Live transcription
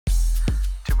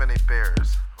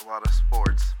Bears, a lot of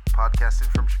sports.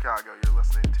 Podcasting from Chicago, you're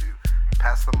listening to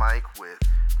Pass the Mic with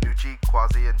Nucci,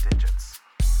 Quasi, and Digits.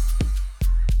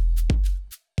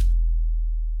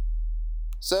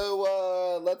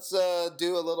 So let's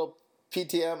do a little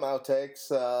PTM outtakes.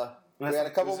 We had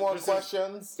a couple more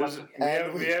questions.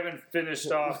 We haven't finished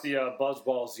off the buzz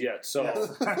balls yet, so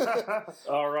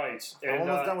all right. I'm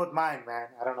almost done with mine, man.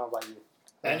 I don't know about you.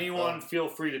 Anyone feel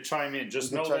free to chime in.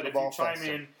 Just know that if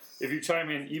you chime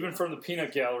in, even from the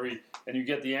peanut gallery, and you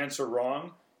get the answer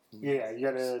wrong, yeah, you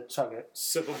gotta chug it.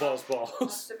 Sip a buzz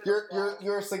balls.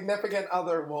 Your significant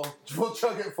other will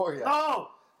chug it for you.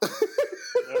 Oh,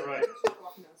 all right.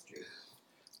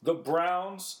 The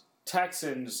Browns,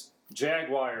 Texans,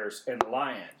 Jaguars, and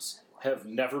Lions have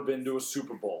never been to a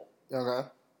Super Bowl. Okay.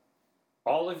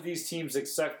 All of these teams,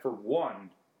 except for one,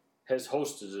 has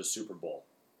hosted a Super Bowl.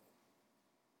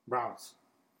 Browns.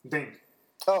 Ding.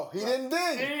 Oh, he didn't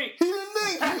ding. He didn't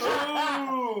ding.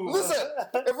 Listen,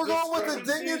 if we're going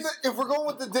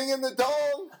with the ding and the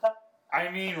dong. I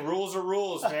mean, rules are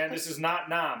rules, man. This is not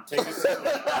Nam. Take it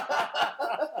seriously.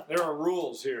 There are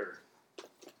rules here.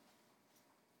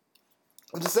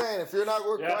 I'm just saying, if you're not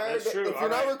required,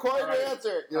 to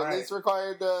answer, you're at least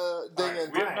required to ding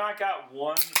and. We have not got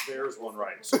one Bears one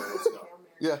right, so let's go.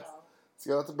 Yeah, let's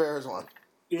go with the Bears one.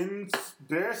 In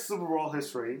Bears Super Bowl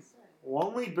history,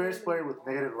 only Bears player with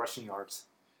negative rushing yards.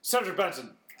 Cedric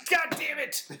Benson. God damn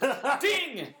it!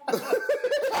 Ding!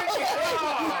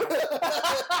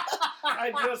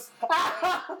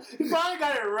 You finally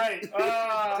got it right.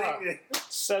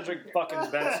 Cedric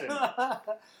fucking Benson.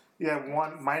 Yeah,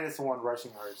 -1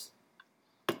 rushing yards.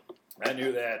 I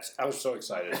knew that. I was so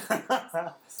excited.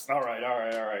 All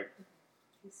right.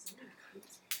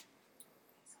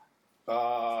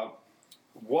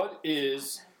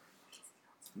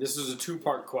 This is a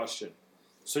two-part question.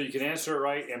 So you can answer it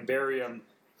right and bury him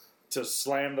to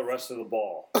slam the rest of the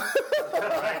ball.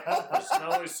 Right? There's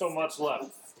only so much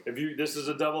left. This is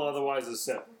a double, otherwise a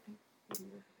sip.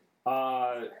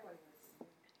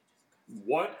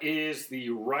 What is the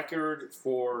record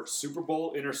for Super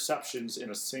Bowl interceptions in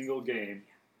a single game?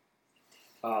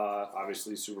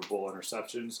 Obviously, Super Bowl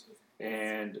interceptions.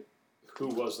 And who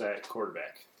was that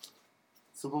quarterback?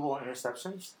 Super Bowl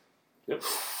interceptions? Yep.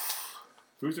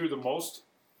 Who threw the most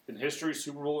in history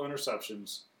Super Bowl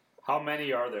interceptions? How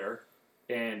many are there?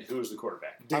 And who is the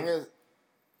quarterback?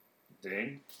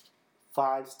 Ding.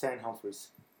 5, Stan Humphries.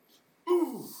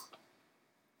 Ooh.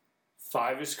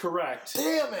 5 is correct.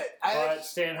 Damn it! But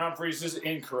Stan Humphries is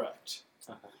incorrect.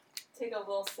 Take a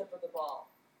little sip of the ball.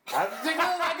 I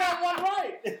got one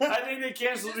right. I think they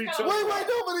canceled each other. Wait,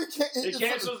 nobody can't.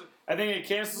 I think it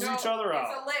cancels each other out.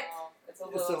 It's a lick. It's a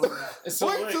little. It's a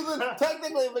lick. So then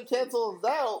technically, if it cancels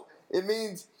out, it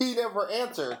means he never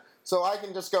answered. So I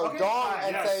can just go dong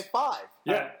and say 5.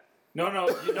 Yeah. No. No,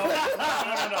 you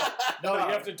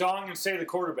have to dong and say the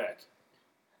quarterback.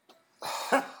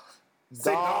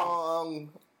 Dong,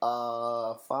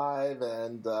 5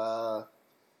 and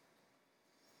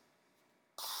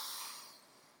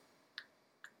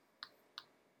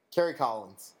Kerry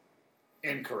Collins.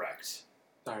 Incorrect.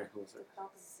 Sorry, who was it?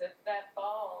 Sip that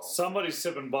ball. Somebody's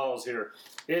sipping balls here.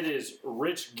 It is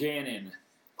Rich Gannon.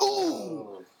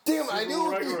 Ooh! Damn, I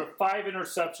knew it. With 5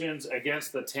 interceptions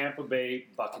against the Tampa Bay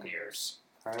Buccaneers.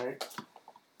 All right.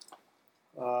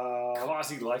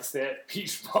 Quasi likes that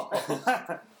peach ball.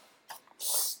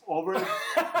 Over. This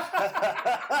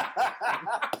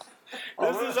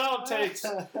is outtakes.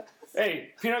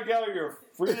 Hey, Peanut Gallery, you're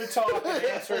free to talk and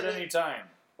answer at any time.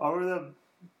 Over the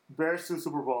Bears 2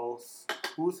 Super Bowls,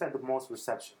 who's had the most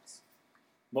receptions?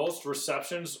 Most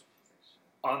receptions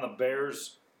on the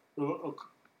Bears? On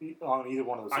either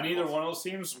one of those. On either one of those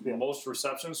teams, most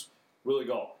receptions? Willie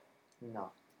Gault.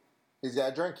 No. He's got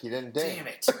a drink. He didn't ding. Damn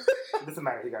it. It doesn't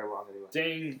matter. He got it wrong anyway.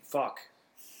 Dang, fuck.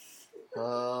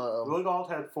 Willie Gault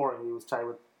had 4, and he was tied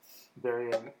with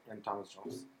Barry and Thomas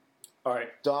Jones. All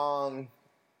right. Dong.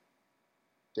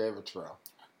 David Terrell.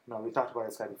 No, we talked about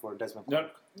this guy before. Desmond No.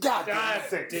 Clark. God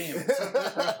damn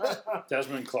it.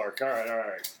 Desmond Clark. All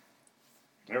right.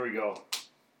 There we go.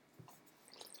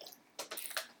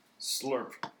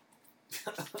 Slurp.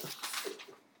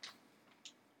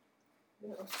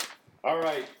 All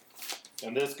right.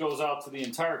 And this goes out to the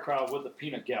entire crowd with the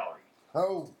Peanut Gallery.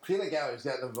 Oh, Peanut Gallery's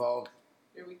getting involved.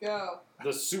 Here we go.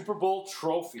 The Super Bowl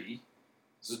trophy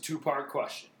is a 2-part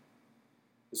question.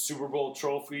 The Super Bowl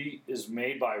trophy is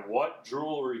made by what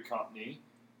jewelry company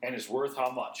and is worth how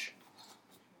much?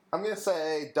 I'm going to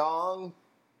say Dong.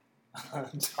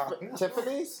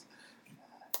 Tiffany's?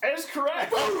 That is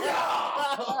correct.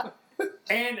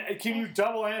 And can you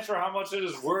double answer how much it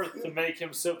is worth to make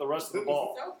him sip the rest of the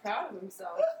ball? So proud of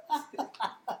himself.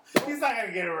 He's not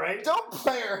gonna get it right. Don't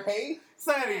player hate. He's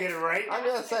not gonna get it right. I'm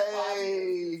gonna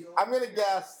say. I'm gonna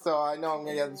guess. So I know I'm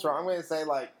gonna get this wrong. I'm gonna say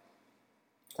like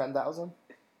 10,000.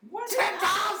 What?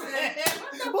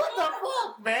 10,000. What the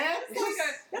fuck, man? It's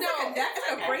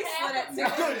like a bracelet at Dude,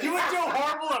 Tiffany's. you would do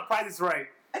horrible at Price is Right.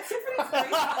 A Tiffany's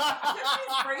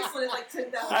bracelet is like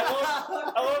 $10,000.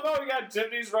 I love how we got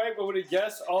Tiffany's right, but when he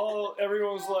guessed,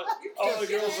 everyone was like, all the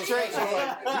girls were Straight. like,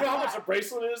 you know how much a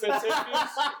bracelet is at Tiffany's?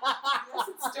 Yes,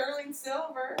 it's sterling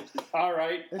silver. All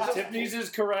right, Tiffany's is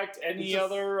correct. Any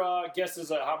other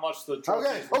guesses at how much the trophy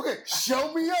Okay, is? okay.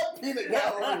 Show me up, peanut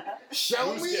gallery. Show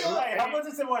Who's me getting- up. Hey, how much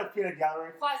is it worth, Peanut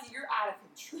Gallery? Flazzy, you're out of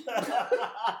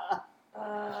control.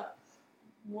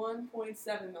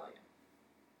 1.7 million.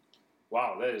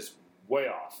 Wow, that is way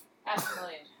off. $500,000.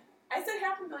 I said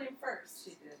 $500,000 first.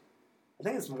 She did. I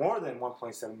think it's more than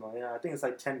 1.7 million. I think it's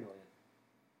like 10 million.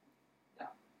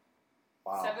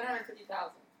 Wow.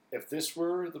 750,000. If this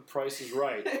were The Price is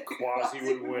Right, Quasi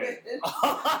would win.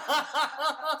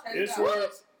 It's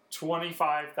worth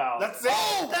 25,000. That's it.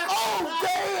 Oh,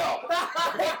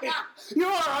 damn! You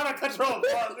are out of control,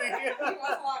 Quasi. He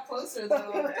was a lot closer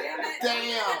though. Damn it.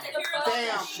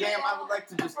 Damn! I would like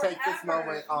to just take this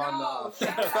moment on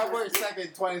February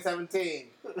 2nd, 2017.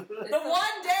 The one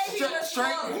day he was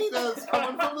Straight close. haters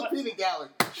coming from the peanut gallery.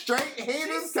 Straight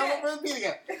haters coming from the peanut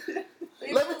gallery.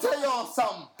 Let me tell y'all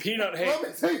something. Peanut hate. Let me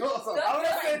tell y'all something. I would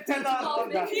have said The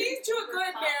 $10,000. keys to a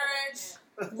good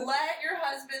marriage: let your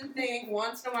husband think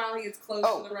once in a while he gets close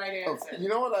to the right Oh, answer. you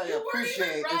know what I You weren't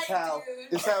appreciate even right,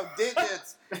 dude. is how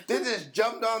Digits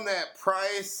jumped on that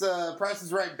Price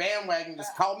is Right bandwagon,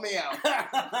 just called me out. Oh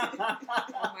my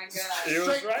god. He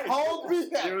was Straight right. called me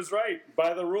He out. was right.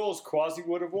 By the rules, Quasi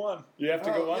would have won. You have to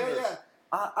go under. Yeah.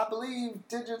 I believe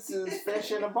Digits is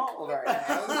finishing a ball right now.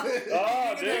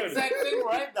 Oh, The dude. exact thing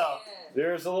right, though.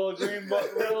 There's a little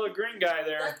green guy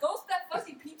there. That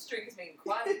fuzzy peach drink is making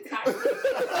quite a tired.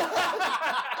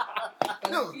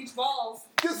 No. Peach balls.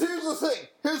 Because here's the thing.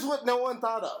 Here's what no one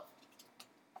thought of.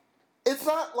 It's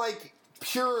not like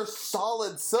pure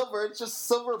solid silver. It's just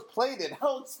silver plated.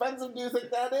 How expensive do you think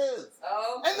that is?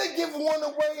 Oh. And they give one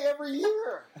away every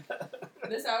year.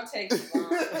 This outtake is long.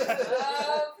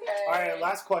 Okay. All right,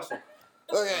 last question.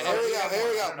 Okay, here we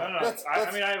go. No. Let's-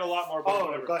 I mean, I have a lot more. But Oh,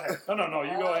 whatever. go ahead. No.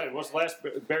 You go ahead. What's the last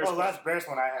Bears? Oh, last Bears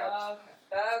one I have.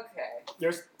 Okay.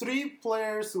 There's 3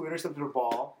 players who intercepted the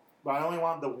ball, but I only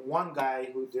want the one guy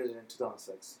who did it in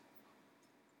 2006.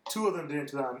 2 of them did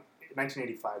it in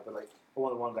 1985, but I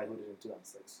want the one guy who did it in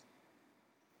 2006.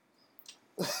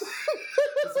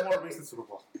 It's a more recent Super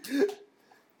Bowl.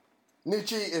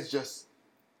 Nietzsche is just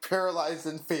paralyzed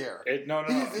in fear. No.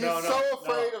 He's so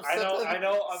afraid of I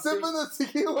know. sipping the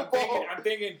tequila ball. I'm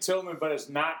thinking Tillman, but it's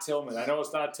not Tillman. I know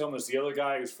it's not Tillman. It's the other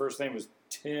guy whose first name was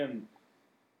Tim.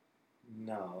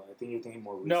 No, I think you're thinking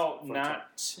more recent. No,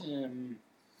 not Tim.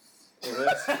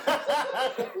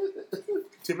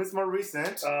 Tim is more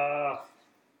recent.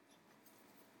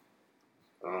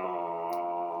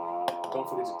 Don't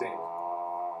forget to ding.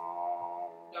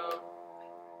 No.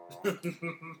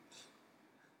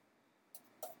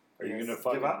 Are you Yes. gonna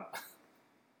fucking Give up?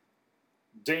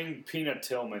 ding Peanut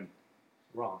Tillman?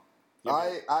 Wrong.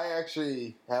 I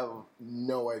actually have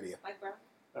no idea. Mike Brown.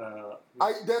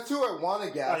 That's who I want to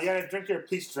You guess. gotta drink your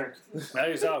peach drink. Now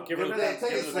he's out. Give her the Take give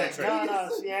a her the sip. trick. No,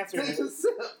 she answered Take it. a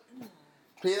sip.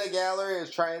 Peanut Gallery is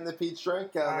trying the peach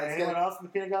drink. Alright, anyone else in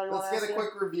the peanut gallery Let's want get to a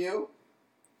quick review.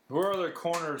 Who are the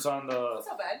corners on the? That's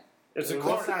not bad. It's a It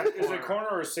corner. was not a Is it corner. corner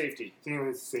or safety? I think it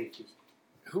was safety.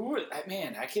 Who?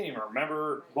 Man, I can't even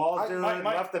remember. Baldwin my-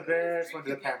 left the Bears, went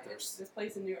to the Panthers. This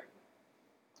place in New York.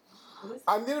 What is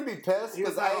I'm gonna be pissed He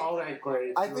was because not all that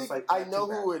great. I He was, think like, I not know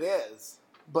too who bad. it is,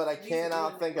 but I He's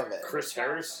cannot doing think the of it. work. Chris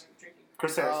Harris? Drinking.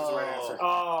 Chris Harris is the right Oh. answer.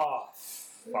 Oh,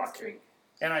 Who's fuck. drink?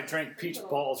 And I drank peach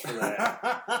balls for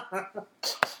that.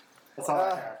 That's all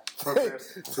I have. For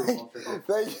Bears Super Bowl trivia.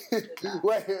 Thank you.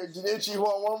 Wait, did you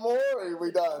want one more, or are we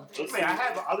done? I mean, I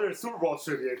have other Super Bowl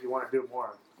trivia if you want to do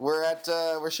more.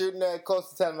 We're shooting at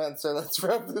close to 10 minutes, so let's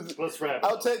wrap this. Let's wrap it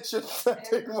I'll up. take shit.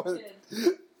 Take one.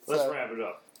 Let's So, wrap it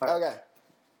up. okay,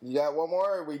 you got one more,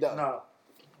 or are we done? No.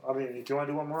 I mean, if you want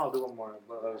to do one more, I'll do one more.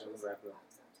 But otherwise, we'll wrap it up.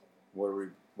 What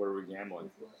are we gambling?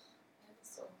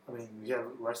 I mean, we have the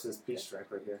rest of this peach drink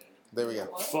right here. There we go.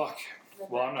 Fuck.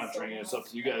 Well, I'm not drinking. It's up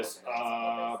to you guys.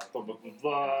 Blah, blah, blah,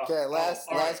 blah. Okay, last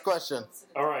all right. last question.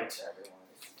 All right.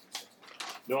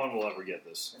 No one will ever get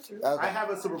this. I Okay,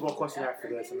 have a Super Bowl question after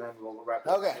this, and then we'll wrap it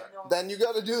up. okay. Then you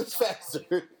got to do this faster.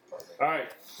 All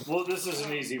right. Well, this is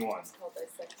an easy one.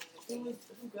 Who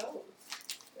goes?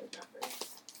 numbers.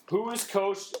 Who is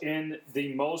coached in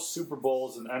the most Super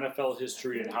Bowls in NFL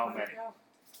history and how many?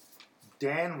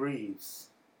 Dan Reeves.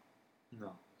 No,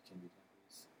 it can't be Dan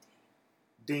Reeves.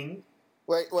 Ding.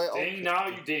 Wait. Ding, now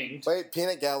you dinged. Wait,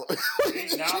 Peanut Gallery.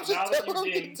 Ding, now that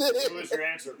you dinged, who is your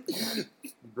answer?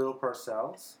 Bill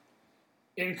Parcells.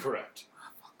 Incorrect.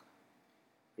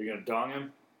 Are you going to dong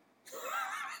him?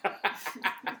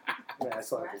 Yeah, I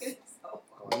saw this.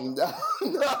 No.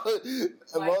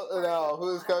 No.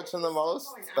 Who's coaching the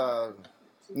most?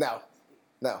 No.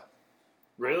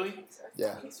 Really?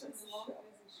 Yeah.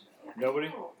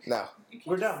 Nobody? No.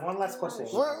 We're done. One last question.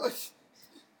 We're almost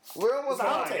Come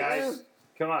out, on, guys.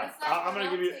 Come on. I'm going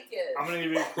to give you. I'm going to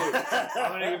give you a clue.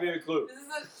 I'm going to give you a clue.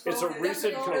 It's a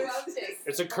recent coach.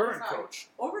 It's a current coach.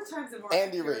 Overtime's more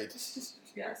Andy accurate. Reid.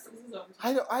 Yes, this is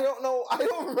overtime. I don't know. I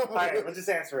don't remember. All right, let's just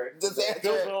answer it. Just answer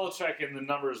Bill it. Belichick, and the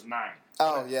number is 9.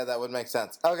 Oh, yeah, that would make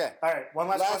sense. Okay. All right, one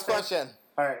last question.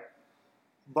 All right.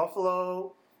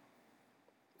 Buffalo,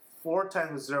 4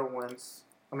 times with 0 wins.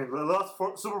 I mean, they lost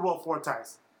Super Bowl 4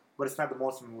 times, but it's not the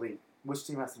most in the league. Which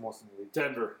team has the most in the league?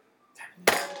 Denver.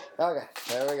 Okay,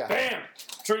 there we go. Bam!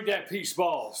 Drink that peach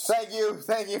balls. Thank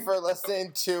you for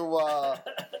listening to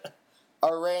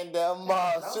our random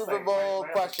That was Super like Bowl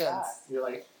right questions. You're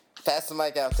like, Pass the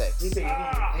mic outtakes. anything,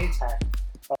 anytime.